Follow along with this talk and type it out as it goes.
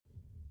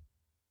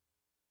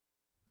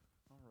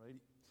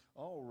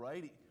All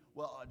righty.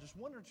 Well, just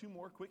one or two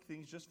more quick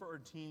things just for our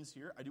teens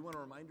here. I do want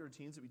to remind our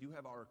teens that we do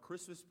have our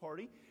Christmas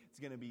party. It's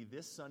going to be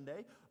this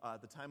Sunday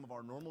at the time of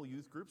our normal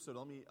youth group. So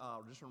let me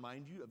just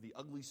remind you of the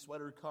ugly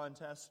sweater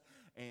contest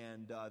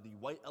and the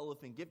white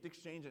elephant gift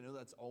exchange. I know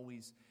that's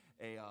always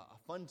a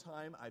fun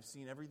time. I've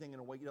seen everything in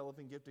a white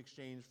elephant gift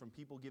exchange, from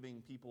people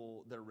giving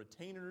people their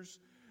retainers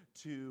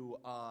to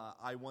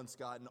I once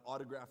got an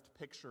autographed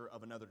picture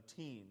of another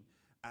teen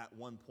at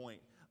one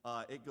point.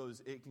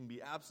 It can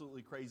be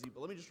absolutely crazy.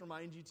 But let me just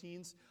remind you,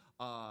 teens,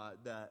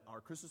 that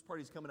our Christmas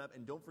party is coming up.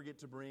 And don't forget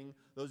to bring,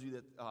 those of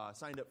you that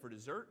signed up for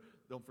dessert,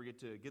 don't forget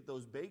to get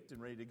those baked and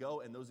ready to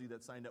go. And those of you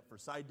that signed up for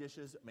side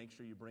dishes, make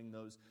sure you bring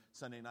those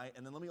Sunday night.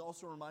 And then let me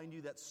also remind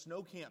you that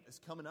Snow Camp is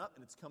coming up,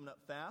 and it's coming up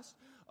fast.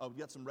 We've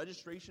got some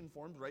registration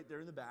forms right there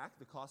in the back.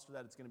 The cost for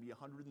that is going to be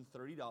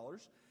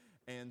 $130.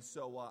 And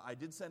so I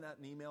did send out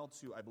an email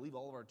to, I believe,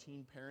 all of our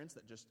teen parents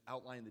that just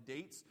outlined the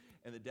dates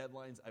and the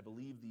deadlines. I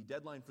believe the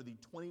deadline for the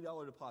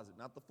 $20 deposit,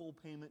 not the full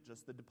payment,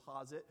 just the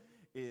deposit,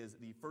 is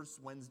the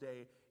first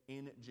Wednesday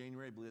in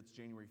January. I believe it's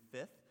January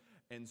 5th.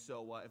 And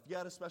so if you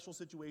had a special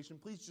situation,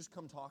 please just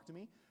come talk to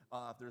me.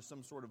 If there's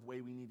some sort of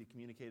way we need to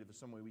communicate, if there's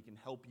some way we can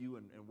help you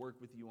and work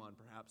with you on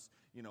perhaps,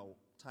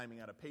 timing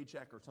out a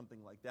paycheck or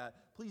something like that,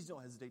 please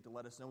don't hesitate to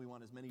let us know. We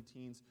want as many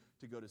teens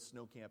to go to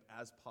Snow Camp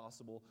as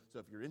possible. So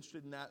if you're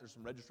interested in that, there's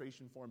some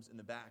registration forms in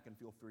the back, and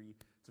feel free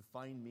to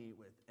find me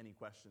with any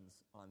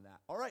questions on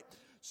that. All right,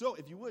 so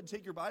if you would,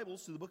 take your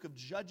Bibles to the book of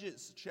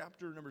Judges,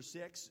 chapter number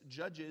 6.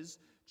 Judges,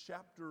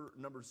 chapter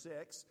number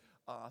 6.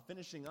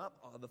 Finishing up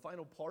the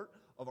final part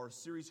of our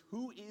series,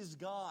 Who is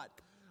God?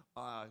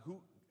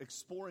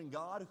 Exploring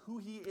God, who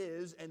He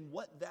is, and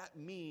what that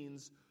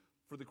means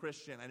for the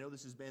Christian. I know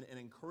this has been an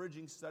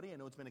encouraging study. I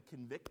know it's been a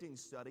convicting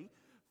study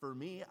for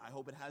me. I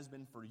hope it has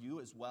been for you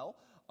as well.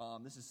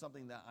 This is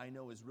something that I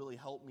know has really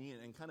helped me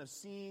in kind of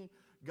seeing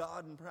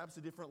God in perhaps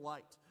a different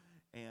light.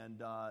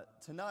 And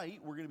tonight,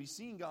 we're going to be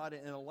seeing God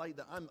in a light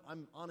that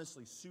I'm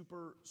honestly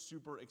super,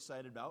 super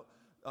excited about.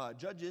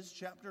 Judges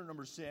chapter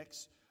number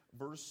 6,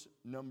 verse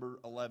number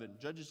 11.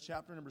 Judges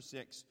chapter number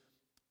 6,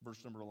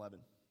 verse number 11.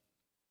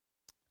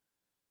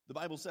 The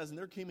Bible says, "And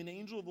there came an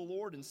angel of the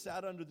Lord and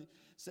sat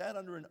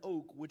under an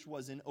oak which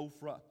was in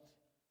Ophrah,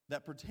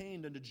 that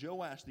pertained unto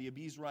Joash the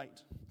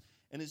Abiezrite.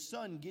 And his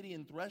son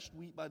Gideon threshed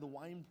wheat by the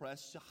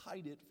winepress to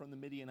hide it from the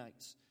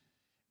Midianites.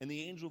 And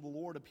the angel of the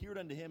Lord appeared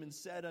unto him and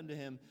said unto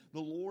him, The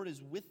Lord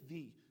is with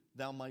thee,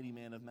 thou mighty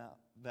man of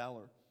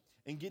valor.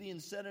 And Gideon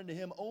said unto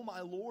him, O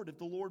my Lord, if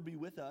the Lord be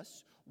with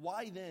us,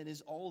 why then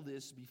is all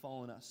this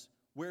befallen us?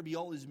 Where be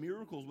all his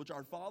miracles which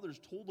our fathers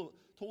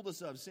told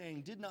us of,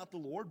 saying, Did not the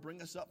Lord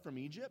bring us up from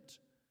Egypt?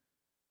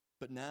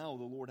 But now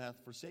the Lord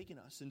hath forsaken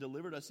us, and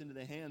delivered us into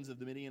the hands of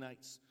the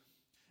Midianites.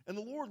 And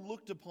the Lord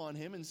looked upon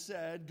him and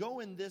said, Go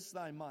in this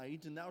thy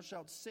might, and thou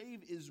shalt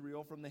save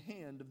Israel from the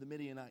hand of the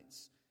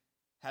Midianites.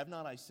 Have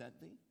not I sent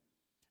thee?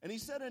 And he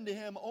said unto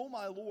him, O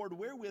my Lord,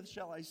 wherewith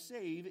shall I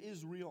save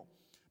Israel?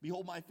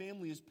 Behold, my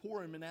family is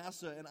poor in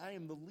Manasseh, and I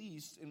am the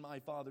least in my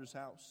father's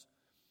house.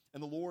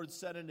 And the Lord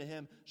said unto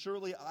him,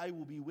 Surely I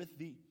will be with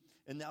thee,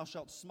 and thou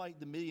shalt smite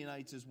the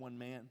Midianites as one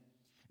man.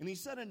 And he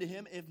said unto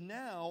him, If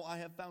now I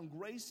have found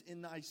grace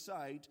in thy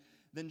sight,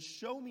 then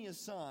show me a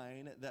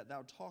sign that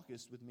thou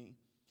talkest with me.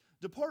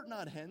 Depart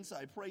not hence,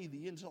 I pray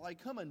thee, until I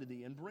come unto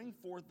thee, and bring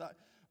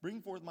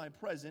forth my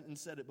present, and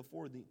set it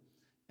before thee.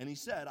 And he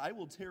said, I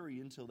will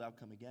tarry until thou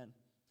come again.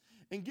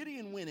 And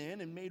Gideon went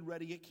in and made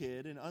ready a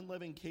kid, and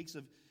unleavened cakes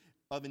of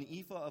an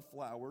ephah of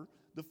flour.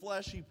 The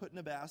flesh he put in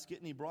a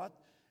basket,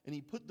 and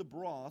he put the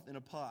broth in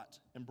a pot,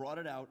 and brought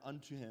it out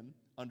unto him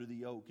under the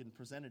yoke, and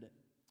presented it.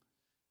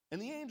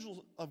 And the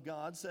angel of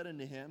God said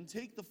unto him,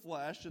 Take the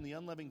flesh and the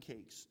unleavened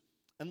cakes,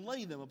 and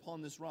lay them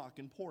upon this rock,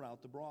 and pour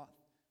out the broth.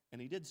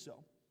 And he did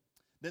so.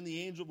 Then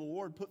the angel of the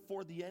Lord put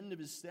forth the end of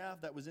his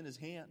staff that was in his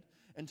hand,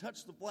 and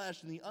touched the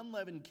flesh and the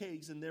unleavened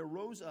cakes, and there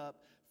rose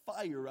up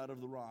fire out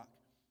of the rock,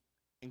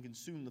 and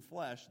consumed the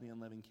flesh and the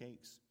unleavened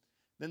cakes.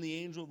 Then the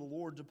angel of the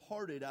Lord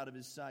departed out of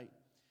his sight.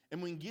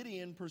 And when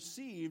Gideon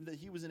perceived that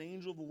he was an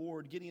angel of the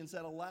Lord, Gideon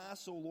said,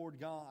 Alas, O Lord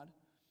God,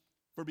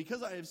 for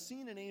because I have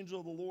seen an angel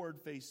of the Lord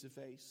face to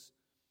face.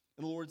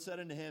 And the Lord said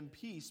unto him,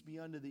 Peace be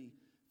unto thee.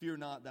 Fear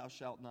not, thou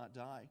shalt not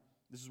die.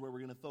 This is where we're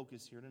going to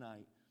focus here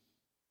tonight.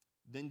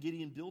 Then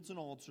Gideon built an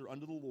altar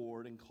unto the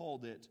Lord and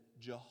called it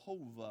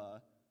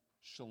Jehovah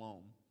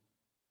Shalom.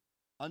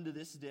 Unto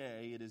this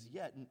day it is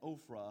yet in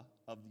Ophrah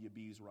of the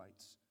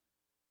Abiezrites.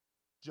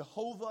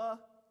 Jehovah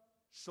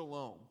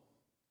Shalom.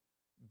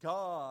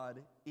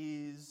 God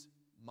is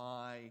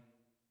my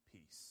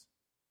peace.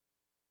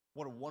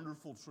 What a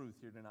wonderful truth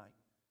here tonight.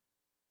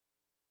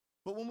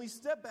 But when we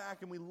step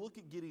back and we look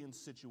at Gideon's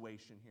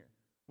situation here,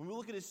 when we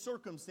look at his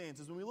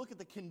circumstances, when we look at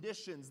the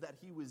conditions that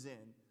he was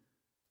in,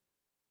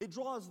 it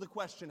draws the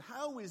question,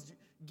 how is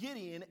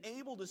Gideon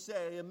able to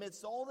say,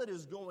 amidst all that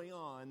is going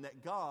on,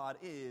 that God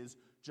is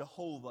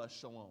Jehovah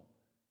Shalom,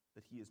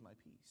 that he is my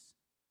peace?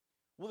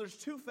 Well, there's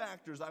two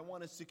factors I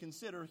want us to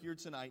consider here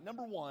tonight.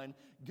 Number one,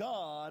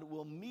 God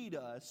will meet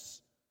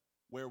us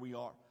where we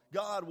are.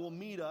 God will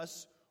meet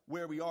us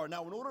where we are.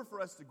 Now, in order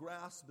for us to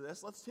grasp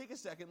this, let's take a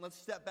second, let's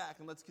step back,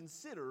 and let's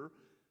consider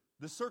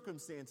the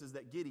circumstances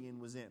that Gideon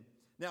was in.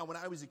 Now, when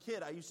I was a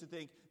kid, I used to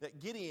think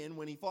that Gideon,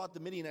 when he fought the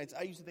Midianites,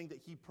 I used to think that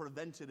he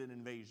prevented an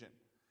invasion.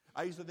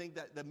 I used to think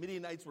that the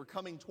Midianites were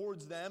coming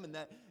towards them and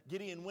that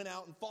Gideon went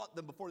out and fought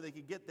them before they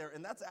could get there,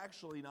 and that's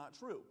actually not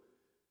true.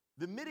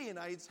 The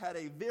Midianites had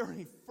a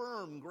very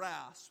firm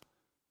grasp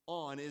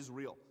on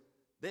Israel.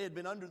 They had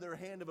been under their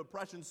hand of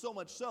oppression, so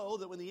much so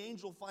that when the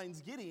angel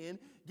finds Gideon,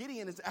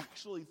 Gideon is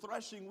actually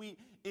threshing wheat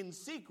in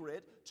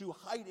secret to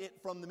hide it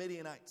from the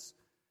Midianites.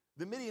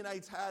 The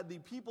Midianites had the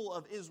people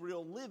of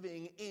Israel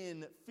living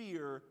in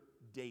fear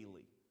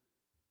daily.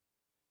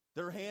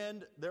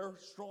 Their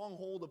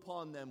stronghold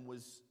upon them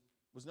was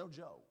no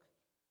joke.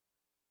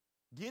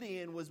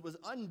 Gideon was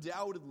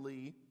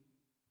undoubtedly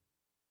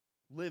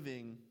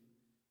living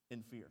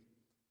in fear.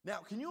 Now,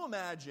 can you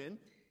imagine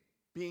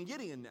being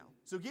Gideon now?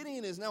 So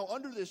Gideon is now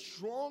under this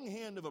strong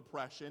hand of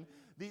oppression.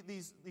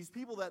 These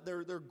people, that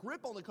their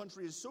grip on the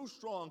country is so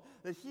strong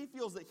that he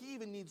feels that he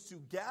even needs to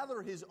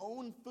gather his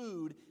own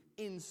food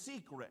in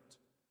secret.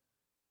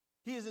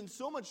 He is in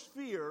so much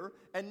fear,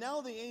 and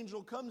now the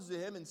angel comes to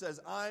him and says,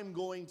 I'm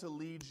going to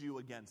lead you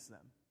against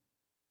them.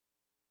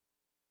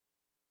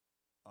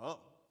 Huh.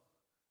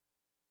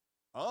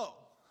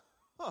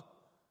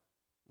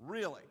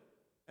 Really?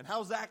 And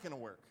how's that going to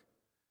work?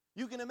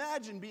 You can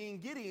imagine being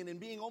Gideon and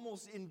being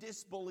almost in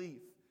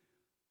disbelief.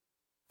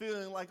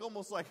 Feeling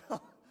almost like,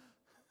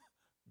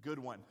 good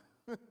one.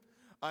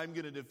 I'm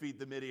going to defeat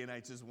the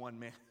Midianites as one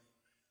man.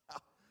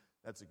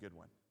 That's a good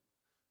one.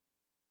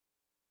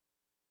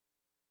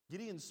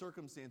 Gideon's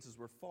circumstances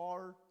were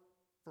far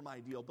from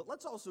ideal, but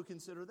let's also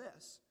consider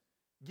this.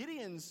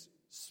 Gideon's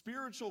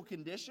spiritual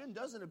condition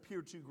doesn't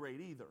appear too great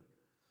either.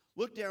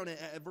 Look down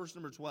at verse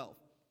number 12.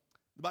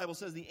 The Bible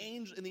says, the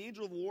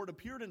angel of the Lord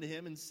appeared unto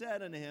him and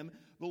said unto him,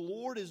 the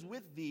Lord is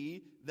with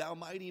thee, thou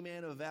mighty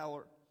man of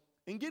valor.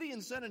 And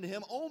Gideon said unto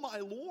him, O my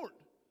Lord,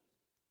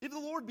 if the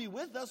Lord be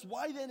with us,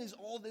 why then is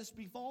all this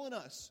befallen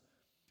us?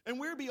 And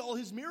where be all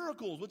his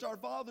miracles, which our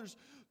fathers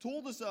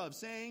told us of,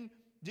 saying,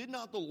 did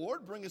not the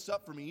Lord bring us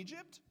up from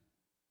Egypt?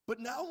 But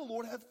now the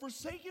Lord hath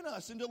forsaken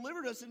us and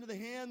delivered us into the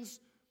hands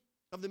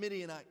of the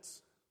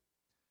Midianites.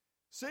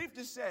 Safe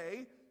to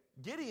say,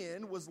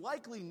 Gideon was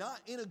likely not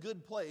in a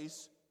good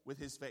place with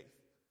his faith.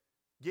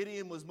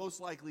 Gideon was most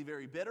likely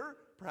very bitter,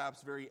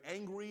 perhaps very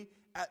angry.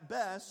 At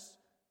best,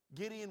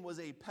 Gideon was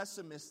a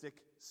pessimistic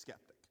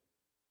skeptic.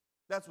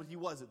 That's what he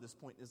was at this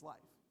point in his life.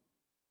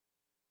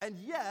 And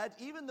yet,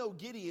 even though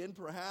Gideon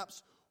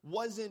perhaps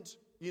wasn't,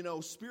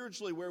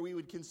 spiritually where we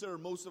would consider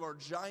most of our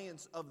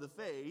giants of the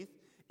faith,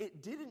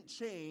 it didn't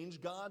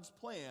change God's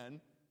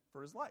plan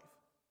for his life.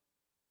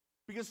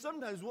 Because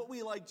sometimes what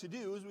we like to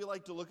do is we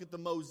like to look at the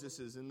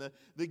Moseses and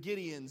the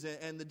Gideons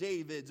and the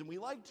Davids, and we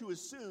like to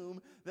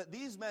assume that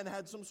these men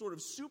had some sort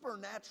of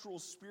supernatural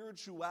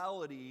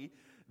spirituality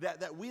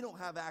that we don't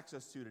have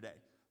access to today.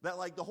 That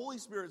the Holy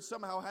Spirit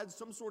somehow had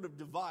some sort of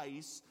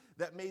device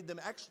that made them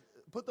actually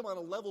put them on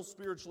a level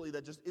spiritually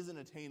that just isn't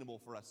attainable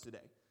for us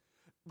today.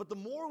 But the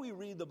more we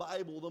read the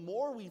Bible, the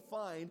more we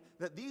find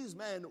that these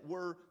men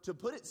were, to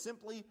put it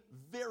simply,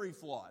 very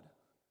flawed.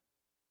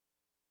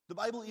 The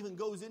Bible even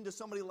goes into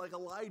somebody like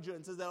Elijah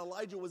and says that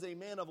Elijah was a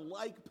man of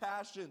like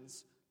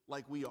passions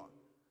like we are.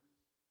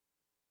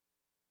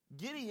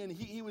 Gideon,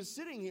 he was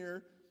sitting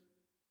here,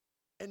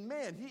 and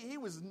man, he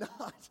was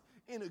not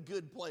in a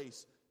good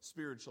place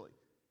spiritually.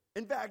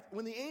 In fact,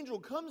 when the angel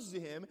comes to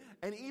him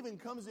and even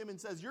comes to him and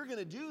says, you're going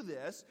to do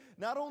this,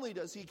 not only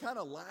does he kind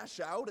of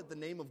lash out at the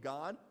name of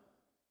God,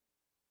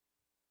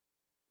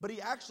 but he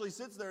actually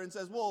sits there and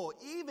says, well,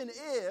 even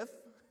if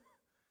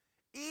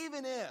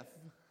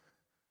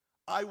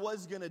I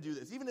was going to do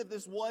this, even if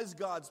this was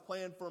God's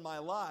plan for my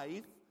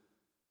life,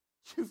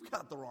 you've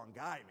got the wrong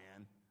guy,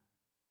 man.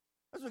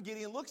 That's what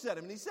Gideon looks at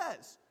him and he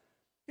says,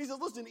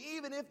 listen,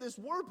 even if this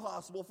were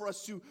possible for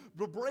us to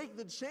break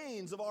the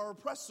chains of our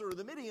oppressor,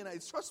 the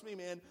Midianites, trust me,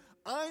 man,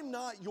 I'm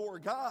not your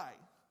guy.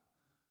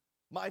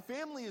 My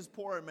family is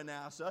poor in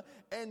Manasseh,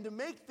 and to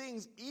make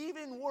things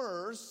even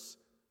worse,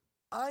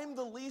 I'm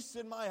the least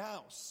in my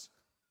house.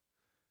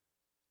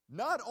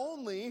 Not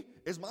only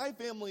is my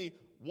family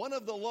one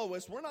of the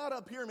lowest, we're not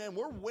up here, man,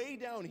 we're way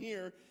down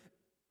here.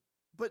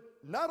 But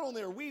not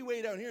only are we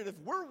way down here, and if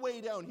we're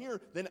way down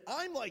here, then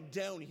I'm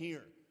down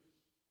here.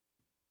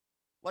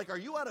 Are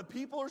you out of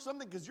people or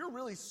something? Because you're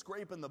really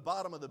scraping the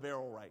bottom of the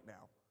barrel right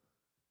now.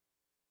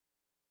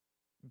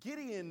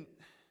 Gideon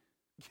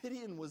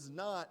was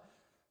not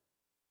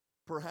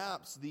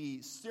perhaps the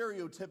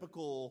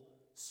stereotypical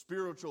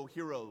spiritual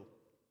hero,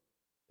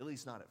 at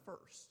least not at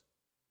first.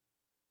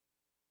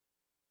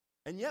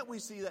 And yet we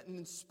see that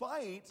in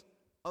spite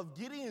of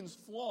Gideon's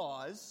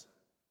flaws,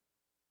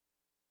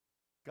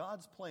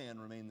 God's plan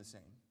remained the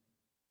same.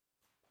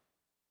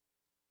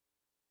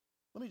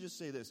 Let me just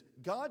say this.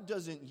 God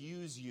doesn't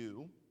use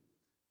you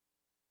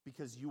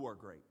because you are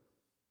great.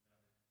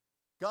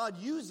 God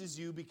uses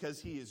you because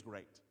he is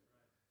great.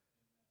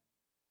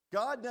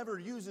 God never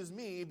uses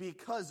me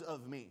because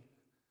of me.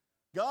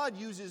 God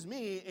uses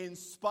me in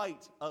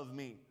spite of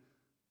me.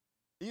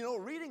 You know,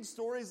 reading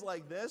stories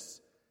like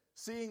this,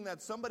 seeing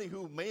that somebody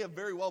who may have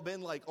very well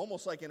been like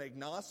almost like an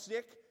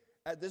agnostic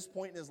at this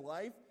point in his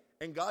life,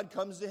 and God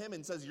comes to him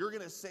and says, you're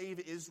going to save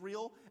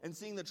Israel, and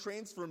seeing the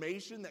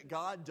transformation that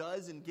God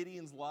does in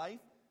Gideon's life,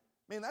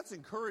 man, that's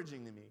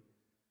encouraging to me.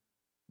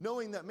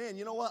 Knowing that, man,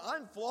 you know what?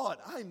 I'm flawed.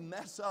 I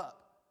mess up.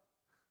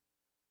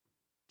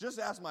 Just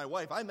ask my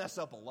wife. I mess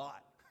up a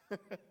lot.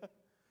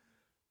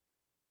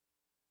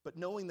 But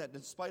knowing that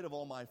in spite of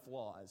all my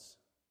flaws,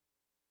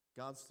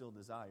 God still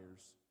desires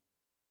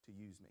to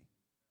use me.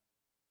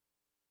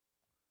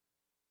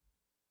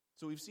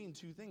 So we've seen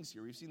two things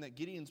here. We've seen that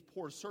Gideon's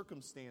poor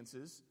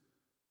circumstances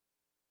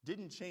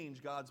didn't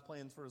change God's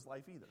plans for his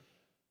life either.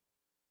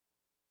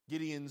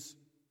 Gideon's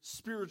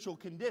spiritual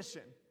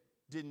condition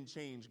didn't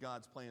change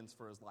God's plans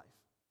for his life.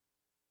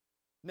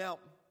 Now,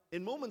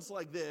 in moments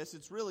like this,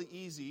 it's really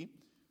easy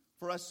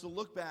for us to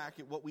look back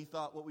at what we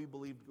thought, what we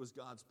believed was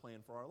God's plan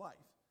for our life.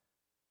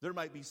 There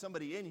might be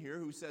somebody in here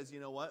who says, you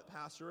know what,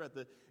 Pastor, at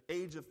the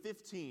age of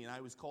 15,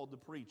 I was called to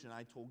preach, and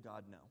I told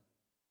God no.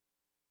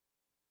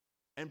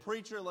 And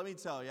preacher, let me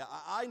tell you,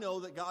 I know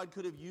that God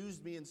could have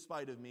used me in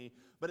spite of me,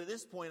 but at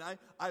this point,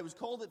 I was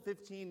called at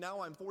 15,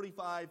 now I'm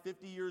 45,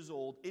 50 years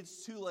old.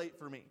 It's too late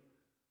for me.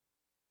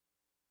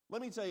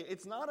 Let me tell you,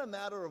 it's not a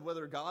matter of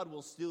whether God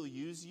will still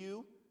use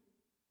you.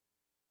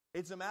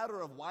 It's a matter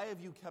of why have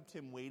you kept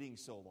him waiting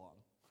so long?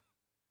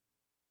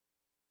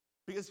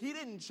 Because he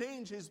didn't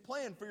change his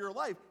plan for your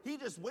life. He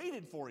just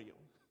waited for you.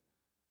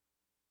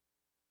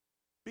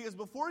 Because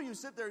before you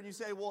sit there and you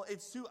say, well,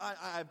 it's too,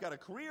 I've got a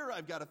career,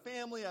 I've got a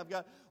family,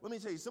 let me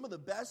tell you, some of the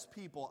best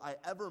people I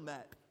ever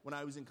met when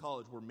I was in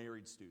college were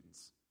married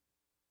students.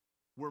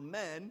 Were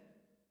men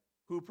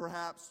who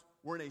perhaps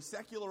were in a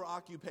secular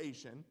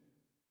occupation,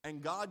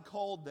 and God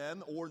called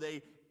them, or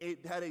they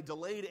had a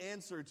delayed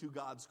answer to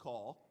God's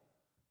call,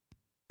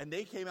 and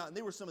they came out, and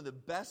they were some of the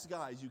best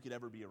guys you could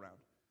ever be around.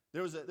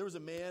 There was a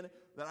man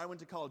that I went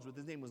to college with.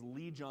 His name was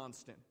Lee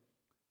Johnston.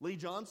 Lee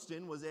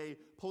Johnston was a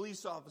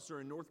police officer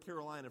in North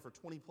Carolina for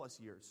 20 plus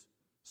years.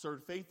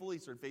 Served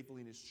faithfully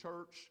in his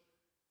church.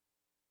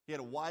 He had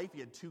a wife, he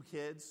had 2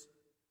 kids.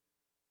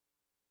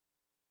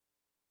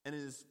 And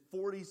in his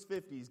 40s,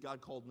 50s,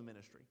 God called him to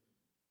ministry.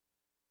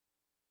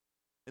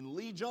 And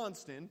Lee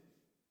Johnston,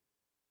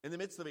 in the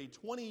midst of a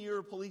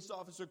 20-year police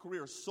officer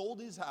career,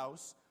 sold his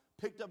house,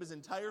 picked up his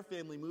entire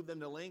family, moved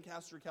them to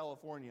Lancaster,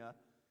 California,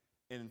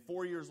 and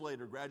 4 years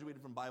later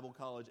graduated from Bible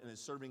college and is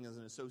serving as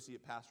an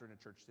associate pastor in a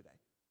church today.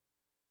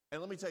 And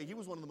let me tell you, he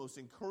was one of the most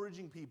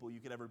encouraging people you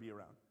could ever be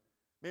around.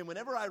 Man,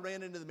 whenever I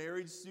ran into the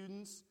married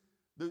students,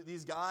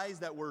 these guys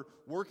that were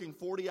working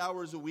 40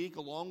 hours a week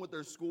along with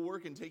their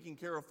schoolwork and taking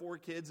care of 4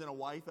 kids and a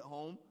wife at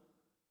home,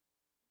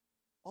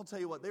 I'll tell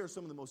you what, they are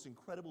some of the most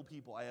incredible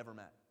people I ever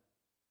met.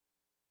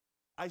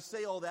 I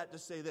say all that to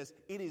say this: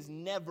 it is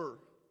never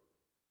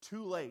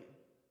too late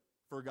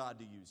for God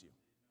to use you.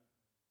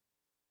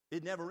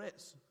 It never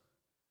is.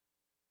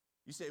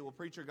 You say, well,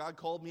 preacher, God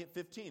called me at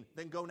 15.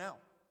 Then go now.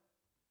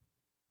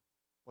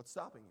 What's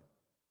stopping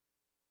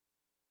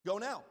you? Go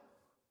now.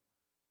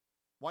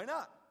 Why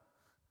not?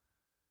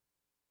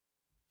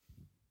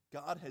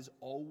 God has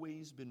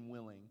always been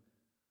willing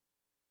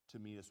to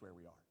meet us where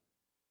we are.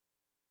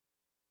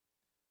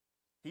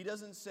 He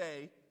doesn't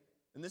say,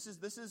 and this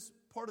is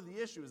part of the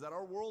issue, is that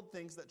our world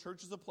thinks that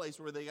church is a place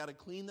where they got to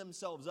clean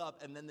themselves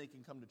up and then they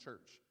can come to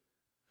church.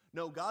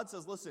 No, God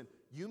says, listen,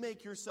 you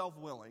make yourself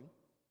willing.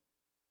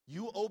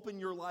 You open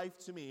your life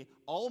to me.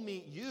 I'll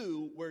meet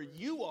you where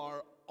you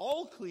are.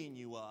 I'll clean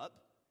you up,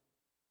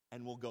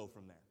 and we'll go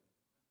from there.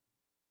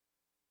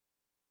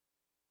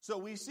 So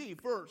we see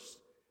first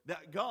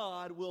that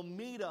God will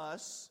meet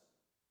us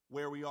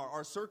where we are.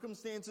 Our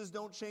circumstances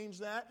don't change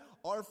that.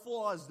 Our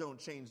flaws don't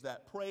change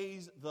that.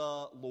 Praise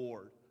the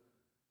Lord.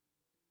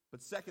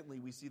 But secondly,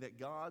 we see that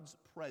God's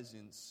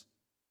presence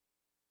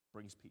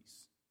brings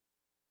peace.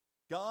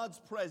 God's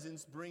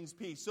presence brings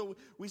peace. So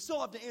we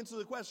still have to answer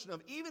the question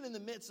of, even in the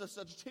midst of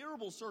such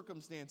terrible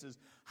circumstances,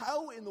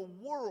 how in the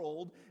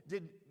world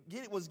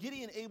was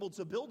Gideon able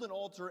to build an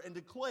altar and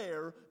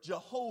declare,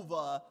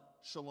 Jehovah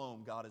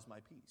Shalom, God is my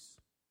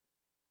peace?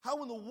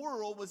 How in the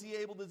world was he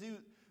able to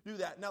do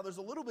that? Now, there's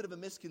a little bit of a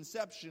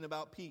misconception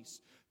about peace.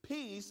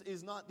 Peace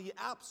is not the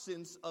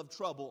absence of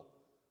trouble.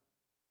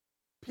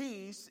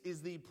 Peace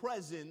is the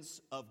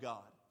presence of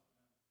God.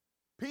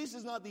 Peace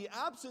is not the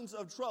absence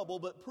of trouble,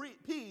 but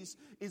peace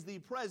is the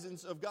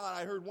presence of God.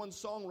 I heard one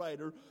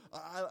songwriter,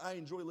 I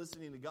enjoy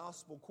listening to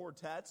gospel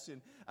quartets,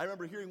 and I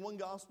remember hearing one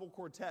gospel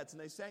quartet,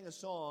 and they sang a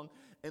song,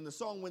 and the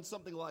song went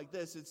something like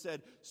this. It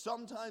said,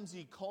 sometimes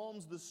he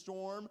calms the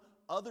storm,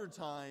 other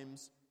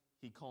times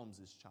he calms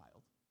his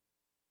child.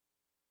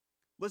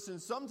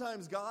 Listen,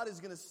 sometimes God is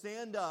going to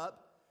stand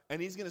up,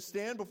 and he's going to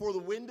stand before the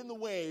wind and the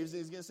waves,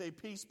 and he's going to say,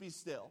 peace, be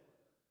still.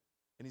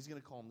 And he's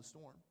going to calm the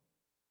storm.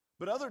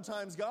 But other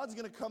times, God's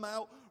going to come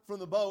out from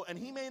the boat, and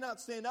he may not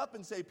stand up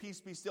and say,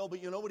 peace be still,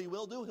 but you know what he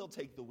will do? He'll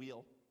take the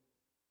wheel.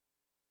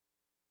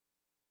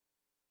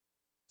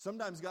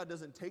 Sometimes God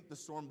doesn't take the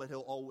storm, but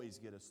he'll always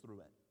get us through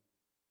it.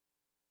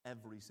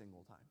 every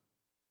single time.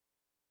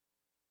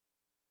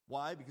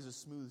 Why? Because a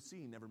smooth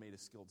sea never made a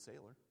skilled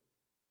sailor.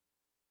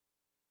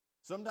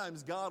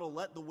 Sometimes God will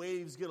let the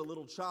waves get a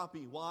little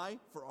choppy. Why?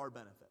 For our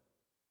benefit.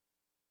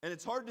 And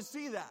it's hard to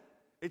see that.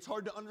 It's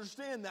hard to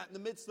understand that in the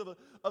midst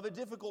of a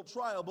difficult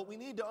trial. But we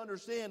need to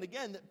understand,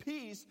 again, that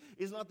peace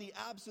is not the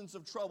absence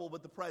of trouble,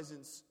 but the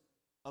presence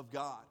of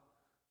God.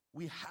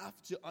 We have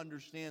to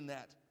understand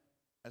that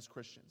as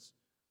Christians.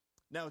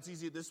 Now, it's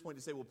easy at this point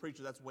to say, well,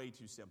 preacher, that's way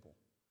too simple.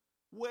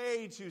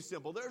 Way too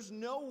simple. There's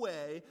no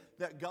way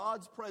that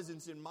God's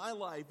presence in my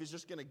life is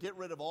just going to get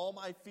rid of all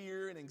my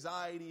fear and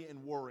anxiety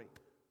and worry.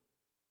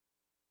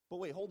 But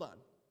wait, hold on.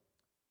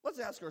 Let's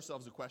ask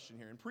ourselves a question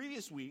here. In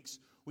previous weeks,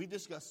 we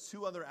discussed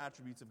two other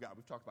attributes of God.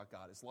 We've talked about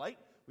God as light.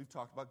 We've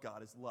talked about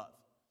God as love.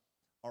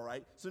 All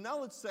right? So now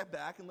let's step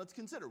back and let's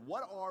consider,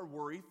 what are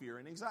worry, fear,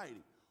 and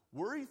anxiety?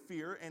 Worry,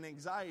 fear, and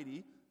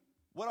anxiety,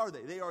 what are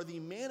they? They are the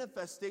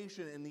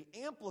manifestation and the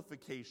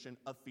amplification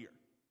of fear.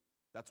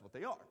 That's what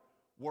they are.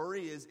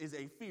 Worry is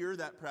a fear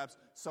that perhaps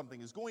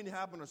something is going to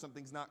happen or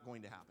something's not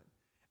going to happen.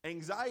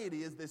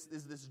 Anxiety is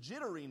this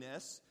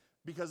jitteriness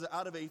because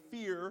out of a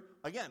fear,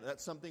 again,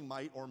 that something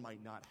might or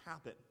might not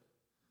happen.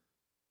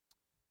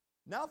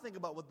 Now think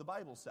about what the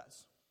Bible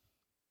says.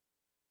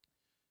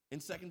 In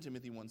 2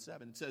 Timothy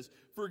 1:7, it says,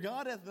 "For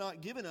God hath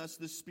not given us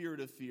the spirit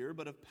of fear,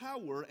 but of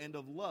power and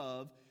of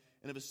love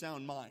and of a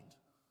sound mind."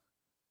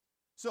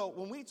 So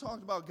when we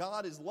talked about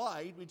God as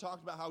light, we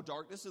talked about how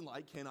darkness and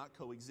light cannot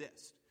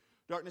coexist.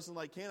 Darkness and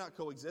light cannot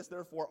coexist,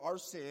 therefore our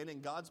sin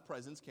and God's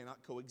presence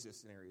cannot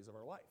coexist in areas of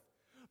our life.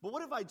 But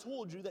what if I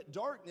told you that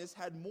darkness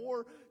had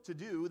more to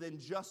do than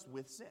just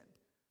with sin?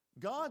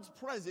 God's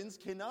presence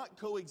cannot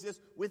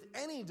coexist with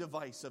any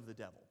device of the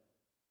devil.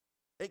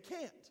 It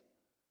can't.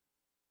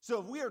 So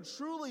if we are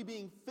truly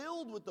being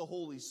filled with the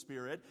Holy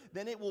Spirit,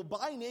 then it will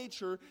by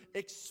nature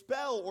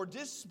expel or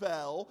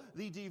dispel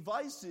the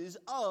devices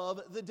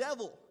of the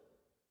devil.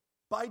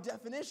 By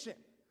definition.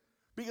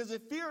 Because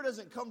if fear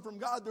doesn't come from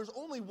God, there's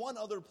only one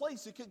other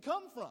place it could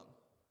come from.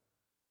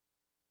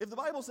 If the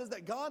Bible says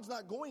that God's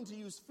not going to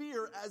use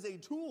fear as a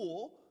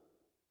tool,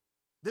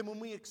 then when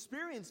we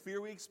experience fear,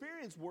 we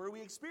experience worry,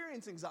 we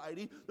experience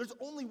anxiety, there's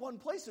only one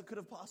place it could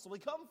have possibly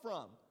come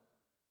from.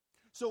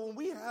 So when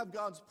we have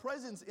God's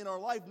presence in our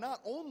life,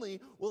 not only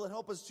will it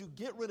help us to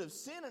get rid of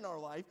sin in our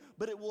life,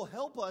 but it will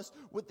help us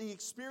with the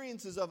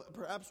experiences of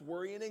perhaps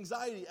worry and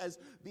anxiety, as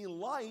the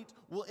light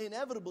will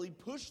inevitably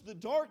push the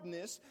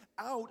darkness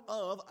out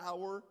of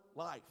our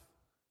life.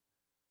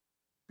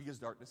 Because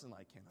darkness and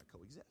light cannot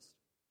coexist.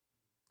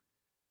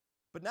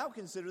 But now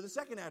consider the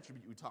second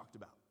attribute we talked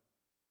about.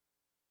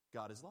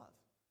 God is love.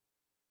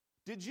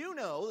 Did you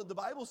know that the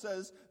Bible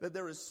says that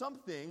there is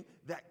something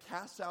that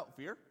casts out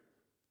fear?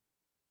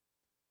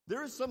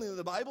 There is something that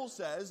the Bible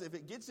says, if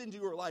it gets into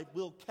your life,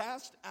 will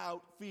cast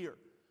out fear.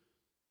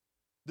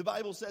 The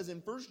Bible says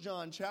in 1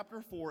 John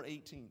chapter 4,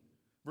 18,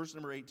 verse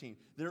number 18,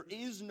 "There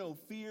is no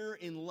fear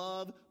in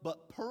love,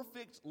 but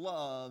perfect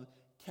love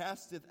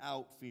casteth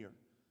out fear,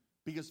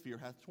 because fear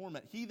hath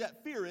torment. He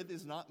that feareth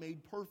is not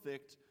made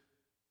perfect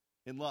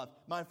in love."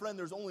 My friend,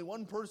 there's only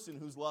one person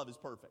whose love is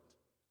perfect.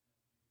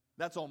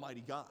 That's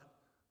Almighty God.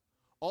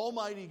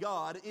 Almighty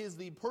God is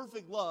the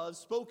perfect love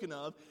spoken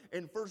of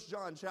in 1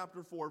 John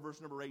chapter 4,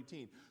 verse number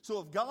 18. So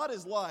if God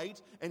is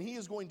light and He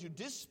is going to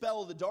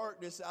dispel the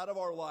darkness out of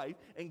our life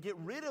and get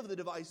rid of the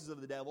devices of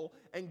the devil,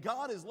 and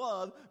God is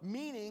love,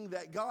 meaning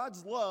that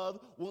God's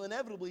love will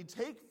inevitably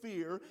take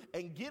fear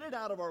and get it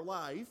out of our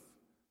life,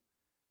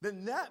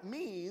 then that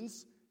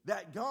means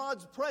that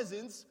God's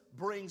presence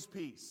brings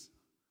peace.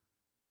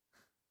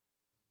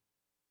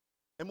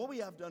 And what we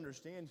have to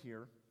understand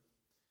here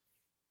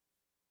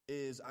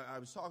is, I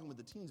was talking with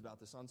the teens about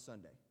this on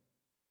Sunday,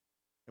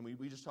 and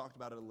we just talked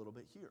about it a little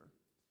bit here,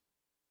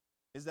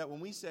 is that when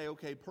we say,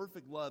 okay,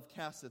 perfect love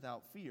casteth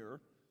out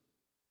fear,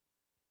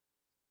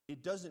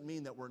 it doesn't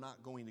mean that we're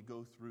not going to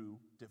go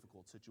through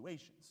difficult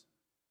situations.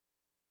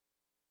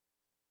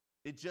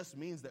 It just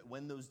means that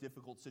when those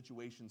difficult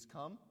situations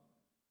come,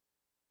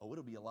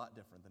 it'll be a lot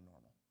different than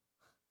normal.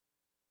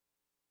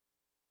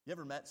 You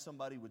ever met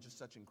somebody with just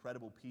such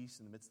incredible peace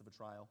in the midst of a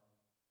trial?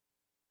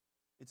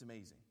 It's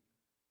amazing.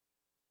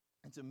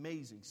 It's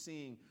amazing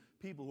seeing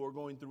people who are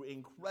going through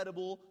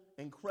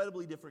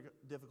incredibly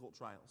difficult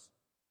trials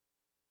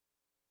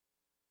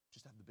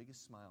just have the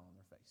biggest smile on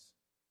their face.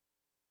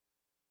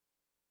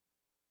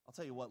 I'll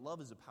tell you what,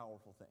 love is a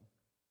powerful thing.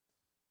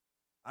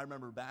 I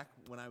remember back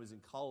when I was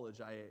in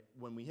college,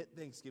 when we hit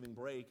Thanksgiving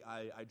break,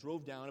 I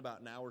drove down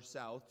about an hour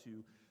south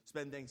to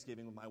spend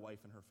Thanksgiving with my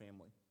wife and her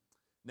family.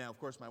 Now, of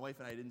course, my wife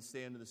and I didn't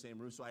stay under the same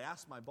roof, so I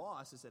asked my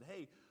boss, I said,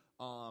 "Hey,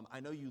 I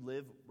know you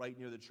live right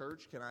near the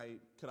church. Could I,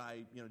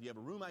 do you have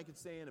a room I could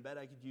stay in, a bed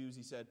I could use?"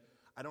 He said,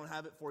 "I don't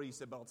have it for you." He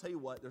said, "But I'll tell you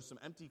what, there's some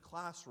empty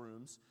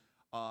classrooms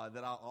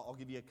that I'll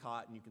give you a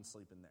cot and you can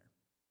sleep in there."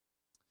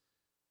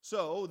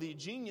 So the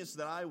genius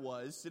that I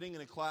was, sitting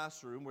in a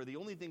classroom where the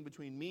only thing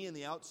between me and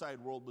the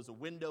outside world was a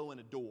window and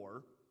a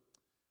door,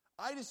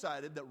 I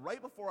decided that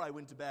right before I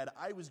went to bed,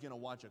 I was going to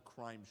watch a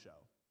crime show.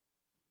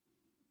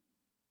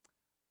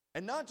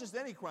 And not just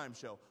any crime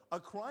show, a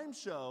crime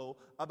show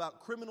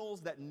about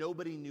criminals that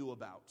nobody knew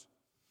about.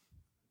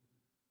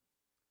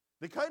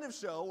 The kind of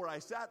show where I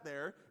sat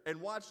there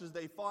and watched as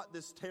they fought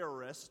this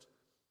terrorist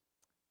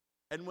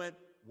and went,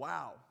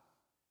 wow,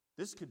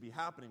 this could be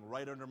happening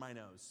right under my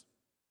nose.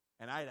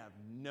 And I'd have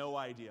no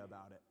idea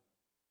about it.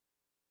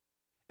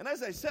 And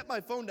as I set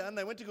my phone down and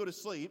I went to go to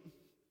sleep,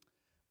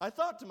 I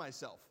thought to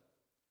myself,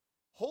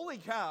 holy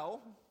cow,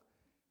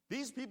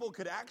 these people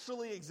could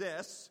actually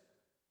exist,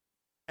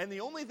 and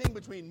the only thing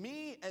between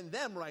me and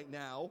them right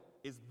now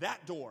is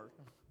that door.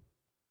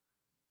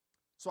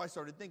 So I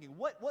started thinking,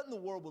 what in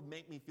the world would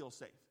make me feel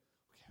safe?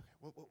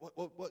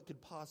 What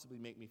could possibly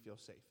make me feel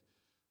safe?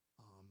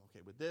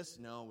 Okay, with this,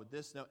 no.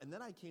 And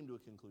then I came to a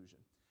conclusion.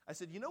 I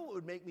said, you know what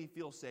would make me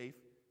feel safe?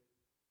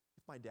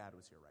 If my dad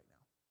was here right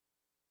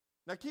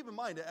now. Now keep in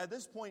mind, at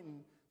this point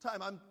in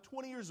time, I'm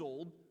 20 years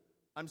old.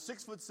 I'm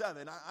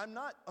 6'7". I'm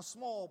not a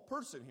small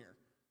person here.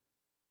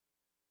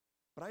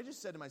 But I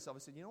just said to myself, I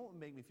said, you know what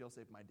would make me feel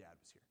safe if my dad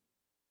was here?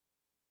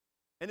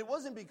 And it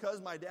wasn't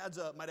because my dad's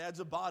a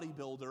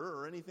bodybuilder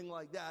or anything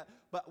like that.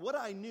 But what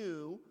I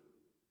knew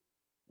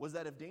was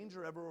that if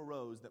danger ever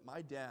arose, that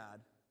my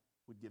dad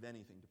would give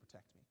anything to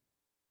protect me.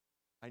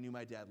 I knew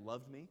my dad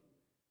loved me.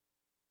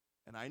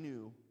 And I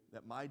knew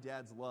that my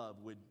dad's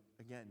love would,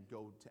 again,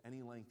 go to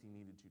any length he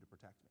needed to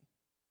protect me.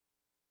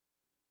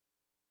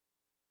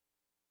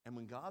 And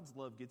when God's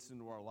love gets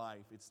into our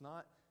life, it's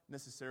not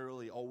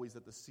necessarily always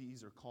that the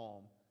seas are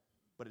calm,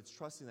 but it's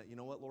trusting that, you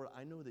know what, Lord,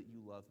 I know that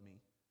you love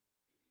me.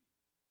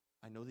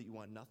 I know that you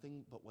want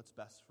nothing but what's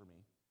best for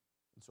me.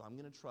 And so I'm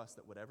going to trust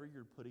that whatever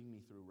you're putting me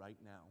through right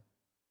now,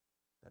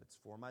 that it's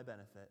for my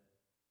benefit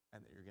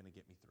and that you're going to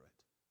get me through it.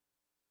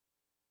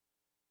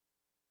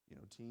 You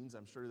know, teens,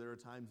 I'm sure there are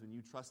times when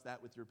you trust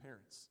that with your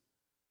parents.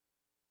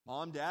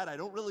 Mom, Dad, I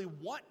don't really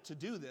want to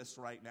do this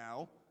right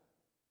now,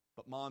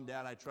 but Mom,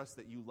 Dad, I trust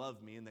that you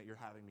love me and that you're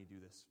having me do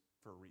this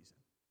for a reason.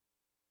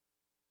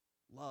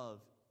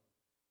 Love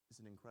is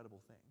an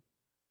incredible thing.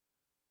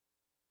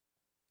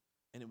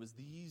 And it was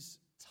these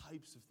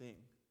types of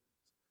things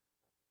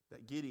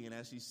that Gideon,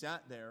 as he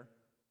sat there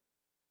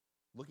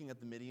looking at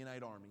the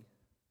Midianite army,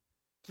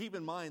 keep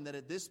in mind that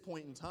at this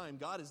point in time,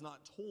 God has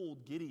not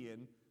told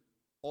Gideon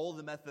all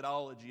the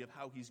methodology of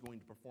how he's going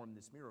to perform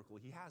this miracle.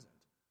 He hasn't.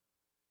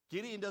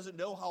 Gideon doesn't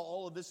know how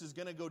all of this is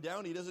going to go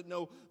down. He doesn't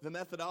know the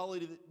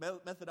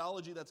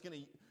methodology that's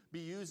going to be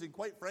used. And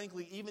quite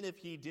frankly, even if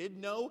he did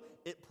know,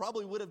 it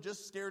probably would have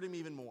just scared him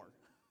even more.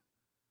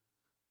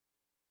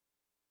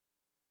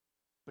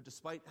 But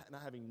despite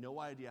not having no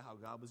idea how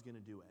God was going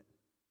to do it,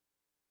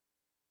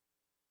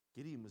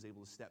 Gideon was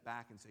able to step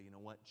back and say, you know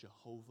what?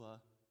 Jehovah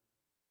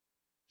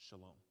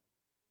Shalom.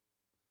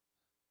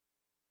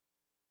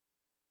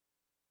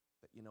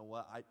 But you know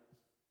what?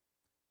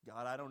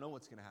 God, I don't know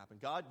what's going to happen.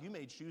 God, you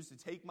may choose to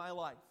take my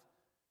life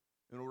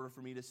in order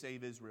for me to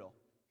save Israel.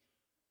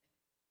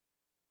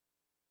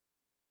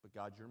 But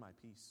God, you're my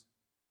peace.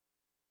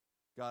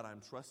 God,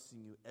 I'm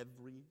trusting you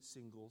every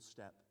single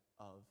step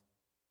of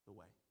the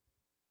way.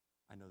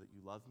 I know that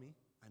you love me.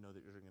 I know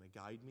that you're going to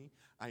guide me.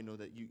 I know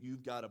that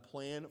you've got a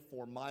plan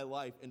for my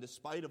life. And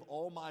despite of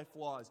all my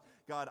flaws,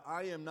 God,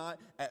 I am not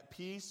at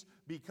peace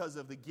because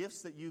of the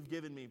gifts that you've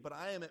given me, but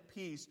I am at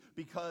peace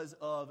because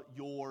of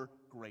your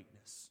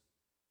greatness.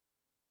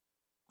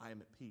 I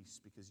am at peace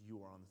because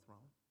you are on the throne.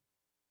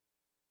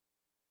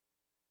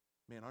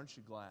 Man, aren't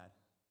you glad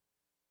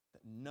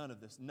that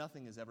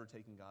nothing has ever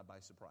taken God by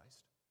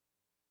surprise?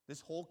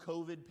 This whole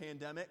COVID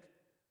pandemic,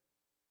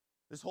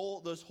 this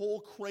whole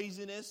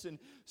craziness, and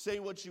say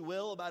what you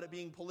will about it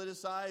being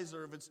politicized,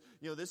 or if it's,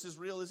 this is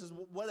real, this is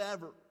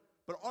whatever.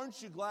 But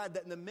aren't you glad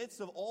that in the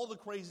midst of all the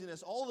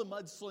craziness, all the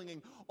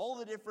mudslinging, all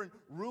the different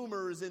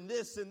rumors and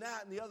this and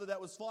that and the other that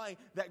was flying,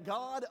 that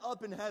God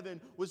up in heaven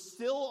was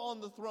still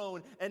on the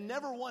throne, and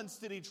never once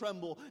did he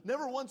tremble,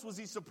 never once was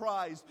he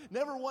surprised,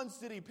 never once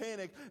did he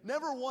panic,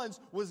 never once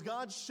was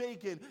God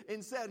shaken.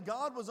 Instead,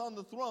 God was on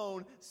the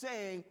throne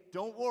saying,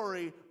 don't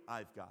worry,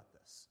 I've got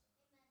this.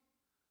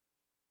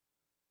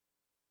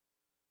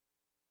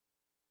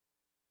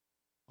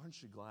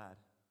 Aren't you glad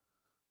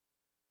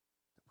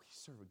that we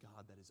serve a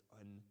God that is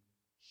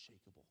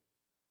unshakable?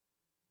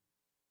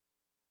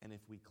 And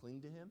if we cling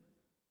to him,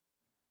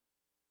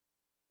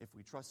 if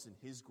we trust in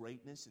his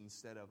greatness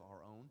instead of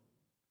our own,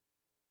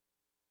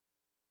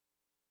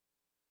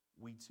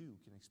 we too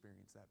can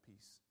experience that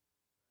peace.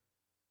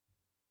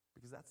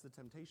 Because that's the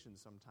temptation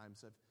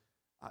sometimes.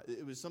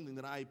 It was something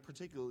that I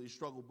particularly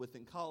struggled with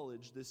in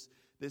college,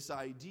 this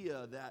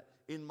idea that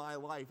in my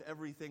life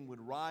everything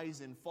would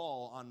rise and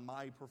fall on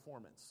my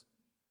performance.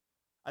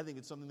 I think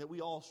it's something that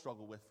we all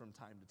struggle with from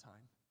time to time.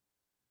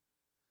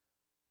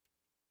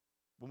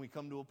 When we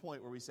come to a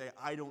point where we say,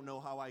 I don't know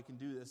how I can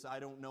do this, I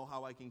don't know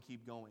how I can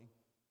keep going.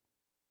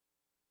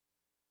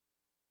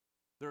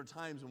 There are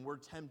times when we're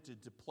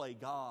tempted to play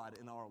God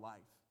in our life.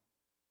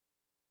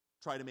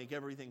 Try to make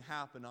everything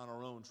happen on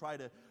our own. Try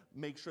to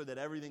make sure that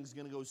everything's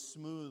going to go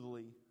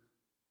smoothly.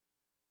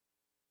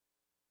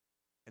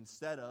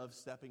 Instead of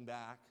stepping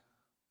back,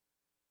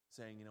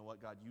 saying, you know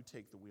what, God, you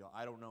take the wheel.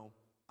 I don't know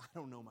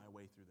my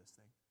way through this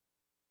thing.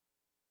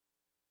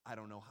 I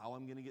don't know how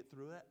I'm going to get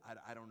through it.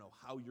 I don't know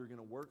how you're going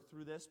to work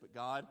through this, but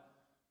God,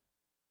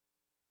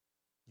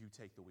 you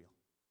take the wheel.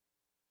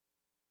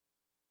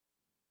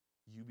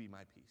 You be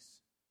my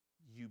peace.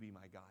 You be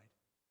my guide.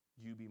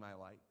 You be my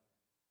light.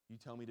 You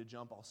tell me to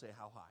jump, I'll say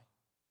how high.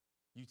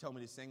 You tell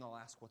me to sing, I'll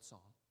ask what song.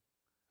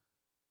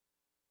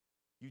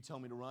 You tell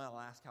me to run, I'll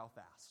ask how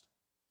fast.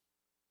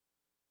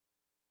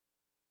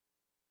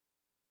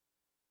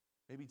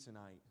 Maybe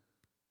tonight,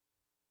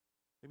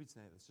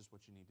 that's just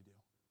what you need to do.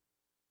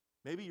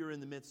 Maybe you're in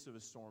the midst of a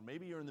storm.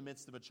 Maybe you're in the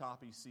midst of a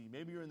choppy sea.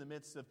 Maybe you're in the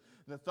midst of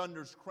the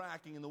thunder's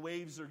cracking and the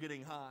waves are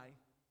getting high.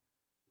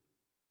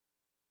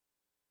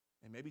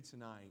 And maybe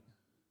tonight,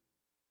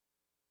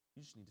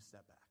 you just need to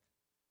step back.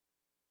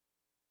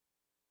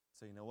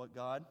 Say, you know what,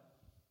 God?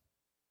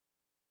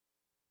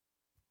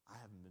 I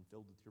haven't been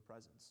filled with your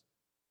presence.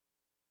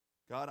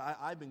 God,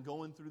 I've been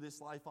going through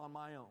this life on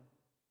my own.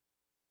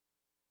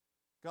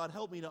 God,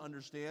 help me to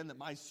understand that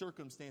my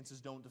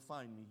circumstances don't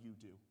define me, you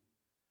do.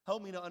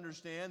 Help me to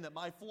understand that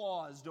my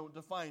flaws don't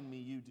define me,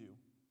 you do.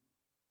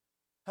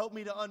 Help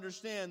me to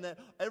understand that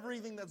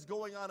everything that's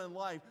going on in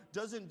life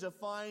doesn't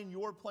define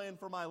your plan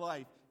for my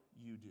life,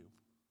 you do.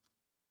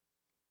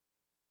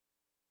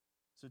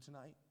 So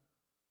tonight,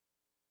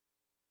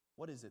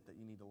 what is it that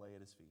you need to lay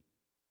at his feet?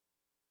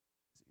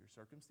 Is it your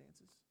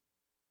circumstances?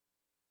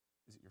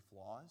 Is it your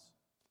flaws?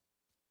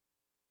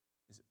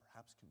 Is it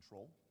perhaps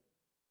control?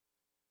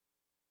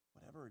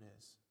 Whatever it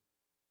is,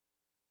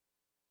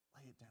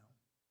 lay it down.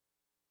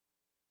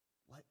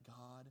 Let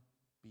God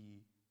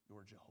be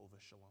your Jehovah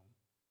Shalom,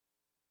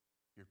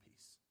 your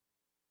peace.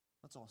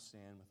 Let's all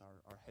stand with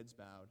our heads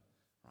bowed,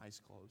 our eyes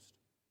closed.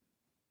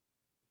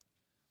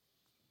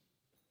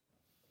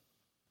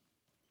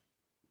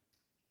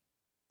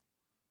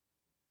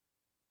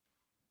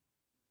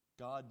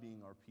 God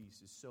being our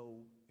peace is so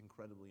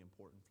incredibly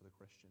important for the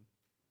Christian.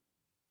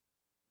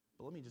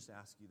 But let me just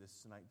ask you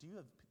this tonight. Do you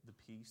have the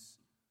peace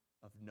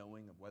of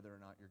knowing of whether or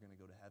not you're going to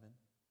go to heaven?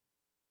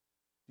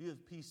 Do you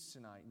have peace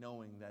tonight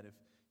knowing that if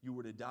you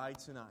were to die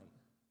tonight,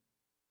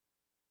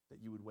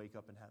 that you would wake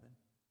up in heaven?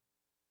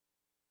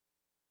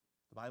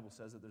 The Bible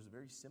says that there's a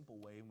very simple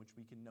way in which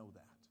we can know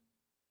that.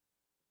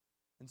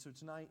 And so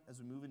tonight,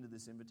 as we move into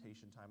this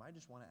invitation time, I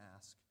just want to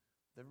ask,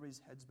 with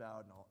everybody's heads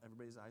bowed and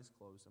everybody's eyes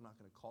closed, I'm not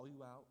going to call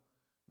you out,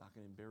 I'm not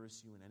going to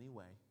embarrass you in any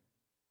way.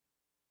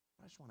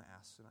 I just want to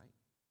ask tonight,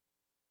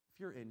 if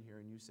you're in here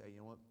and you say, you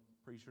know what,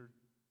 preacher,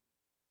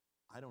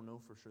 I don't know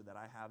for sure that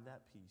I have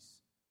that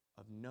peace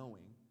of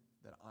knowing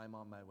that I'm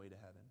on my way to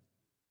heaven.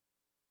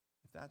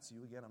 If that's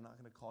you, again, I'm not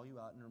going to call you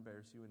out and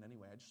embarrass you in any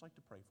way. I'd just like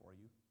to pray for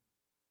you.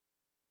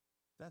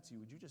 If that's you,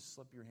 would you just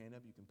slip your hand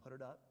up? You can put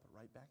it up, put it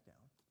right back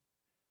down.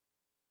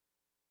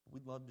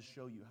 We'd love to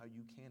show you how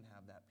you can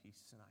have that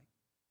peace tonight.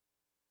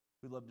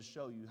 We'd love to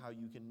show you how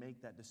you can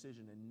make that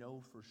decision and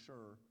know for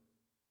sure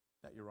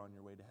that you're on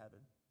your way to heaven.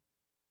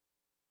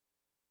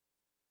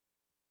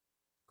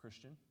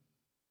 Christian,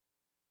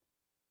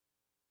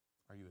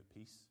 are you at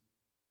peace?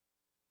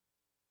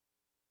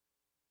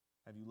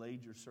 Have you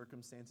laid your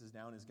circumstances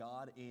down? Is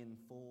God in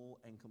full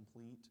and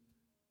complete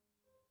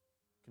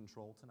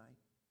control tonight?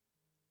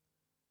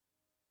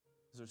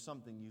 Is there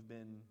something you've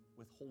been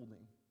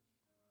withholding?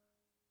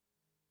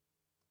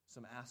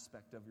 Some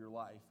aspect of your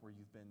life where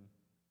you've been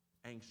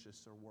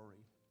anxious or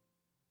worried?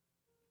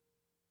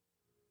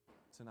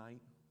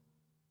 Tonight,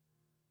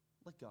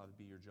 let God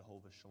be your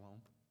Jehovah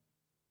Shalom.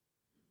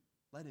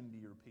 Let him be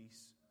your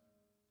peace.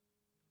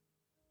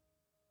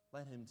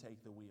 Let him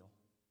take the wheel.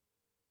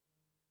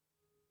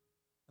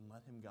 And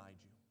let him guide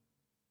you.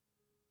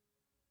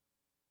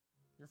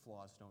 Your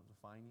flaws don't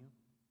define you.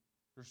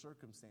 Your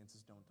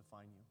circumstances don't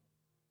define you.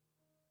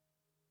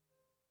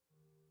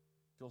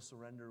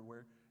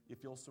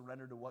 If you'll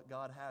surrender to what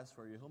God has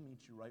for you, he'll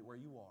meet you right where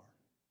you are.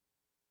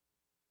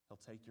 He'll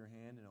take your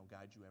hand and he'll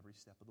guide you every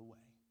step of the way.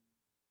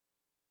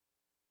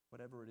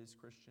 Whatever it is,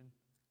 Christian,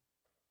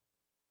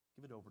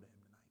 give it over to him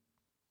tonight.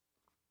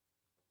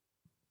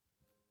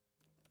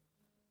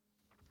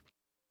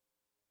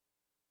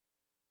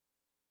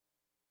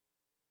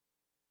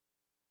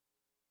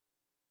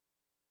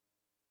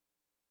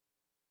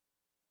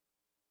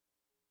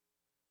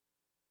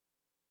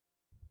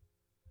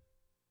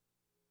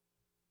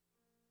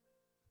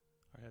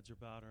 Our heads are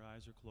bowed, our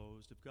eyes are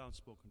closed. If God's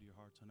spoken to your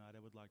heart tonight,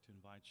 I would like to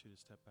invite you to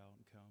step out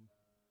and come.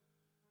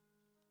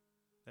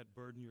 That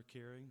burden you're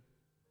carrying,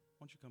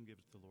 why don't you come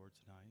give it to the Lord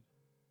tonight?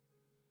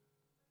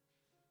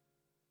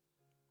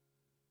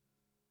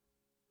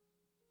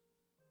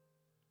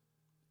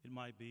 It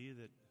might be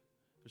that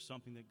there's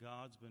something that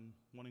God's been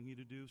wanting you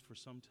to do for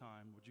some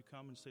time. Would you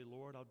come and say,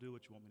 Lord, I'll do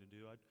what you want me to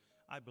do.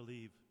 I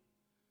believe.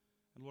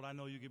 And Lord, I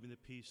know you give me the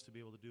peace to be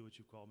able to do what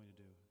you've called me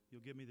to do.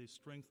 You'll give me the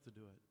strength to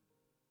do it.